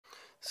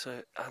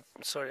So I'm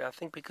sorry, I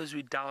think because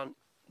we're down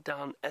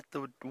at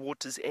the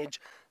water's edge,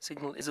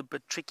 signal is a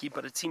bit tricky,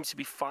 but it seems to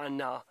be fine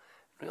now.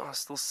 We are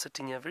still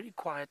sitting here very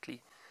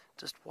quietly,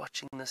 just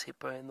watching this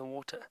hippo in the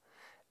water,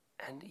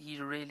 and he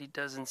really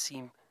doesn't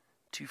seem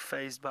too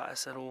fazed by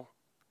us at all.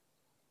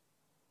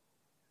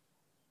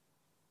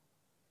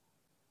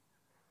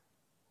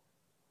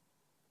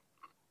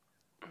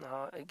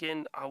 Now,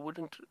 again, I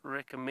wouldn't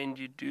recommend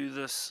you do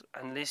this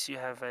unless you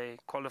have a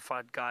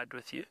qualified guide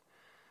with you.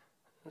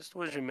 Just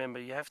always remember,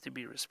 you have to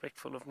be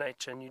respectful of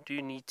nature, and you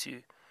do need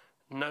to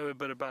know a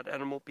bit about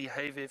animal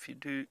behavior if you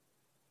do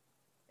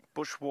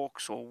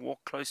bushwalks or walk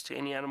close to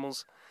any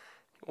animals.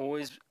 You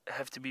always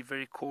have to be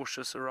very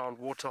cautious around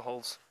water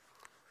holes.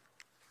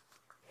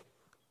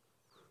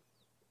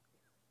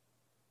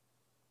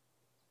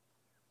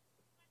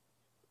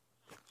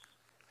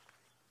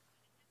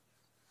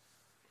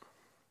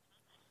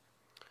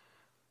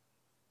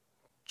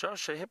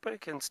 Josh, a hippo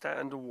can stay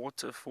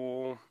underwater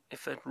for,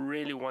 if it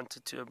really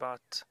wanted to,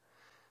 about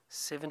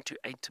 7 to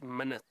 8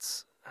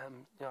 minutes.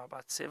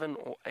 About 7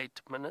 or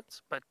 8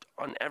 minutes, but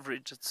on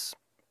average it's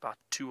about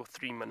 2 or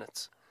 3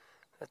 minutes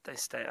that they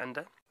stay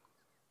under.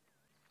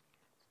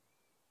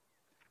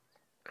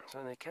 So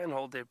they can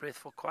hold their breath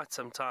for quite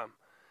some time,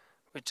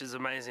 which is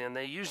amazing. And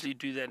they usually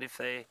do that if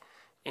they're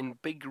in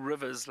big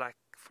rivers, like,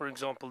 for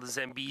example, the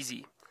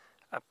Zambezi,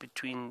 up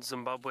between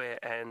Zimbabwe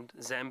and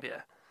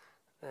Zambia.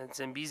 The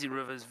Zambezi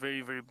River is very,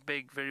 very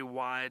big, very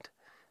wide,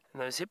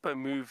 and those hippo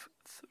move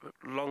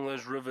along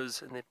those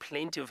rivers, and there are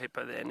plenty of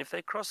hippo there. And if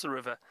they cross the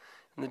river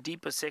in the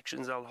deeper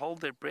sections, they'll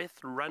hold their breath,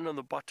 run on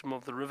the bottom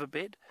of the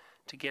riverbed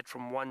to get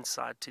from one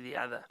side to the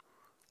other.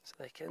 So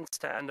they can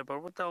stay under,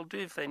 but what they'll do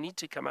if they need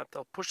to come up,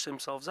 they'll push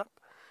themselves up,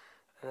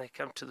 and they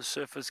come to the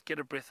surface, get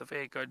a breath of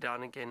air, go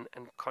down again,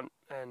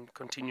 and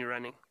continue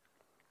running.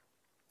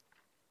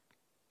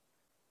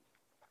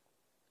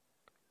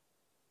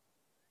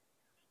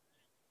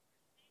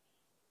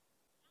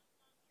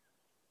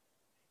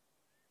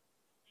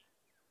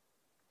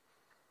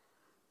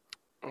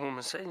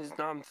 Mercedes,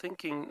 now I'm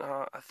thinking,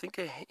 I think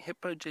a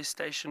hippo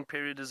gestation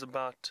period is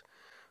about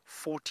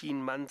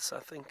 14 months, I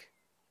think.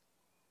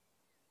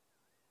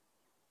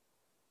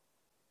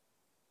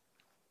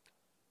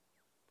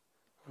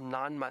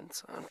 Nine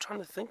months. I'm trying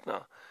to think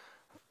now.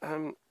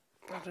 I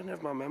don't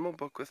have my memo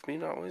book with me,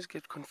 and I always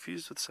get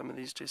confused with some of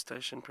these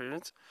gestation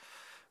periods.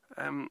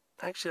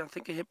 Actually, I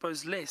think a hippo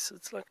is less.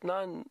 It's like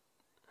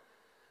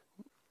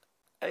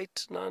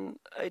 8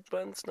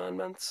 months, 9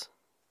 months,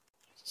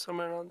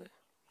 somewhere around there.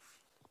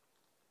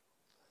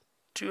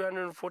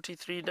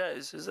 243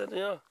 days, is that?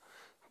 Yeah,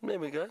 there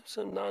we go.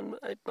 So 9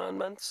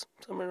 months,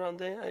 somewhere around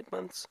there, 8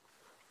 months.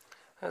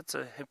 That's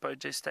a hippo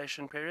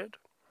gestation period.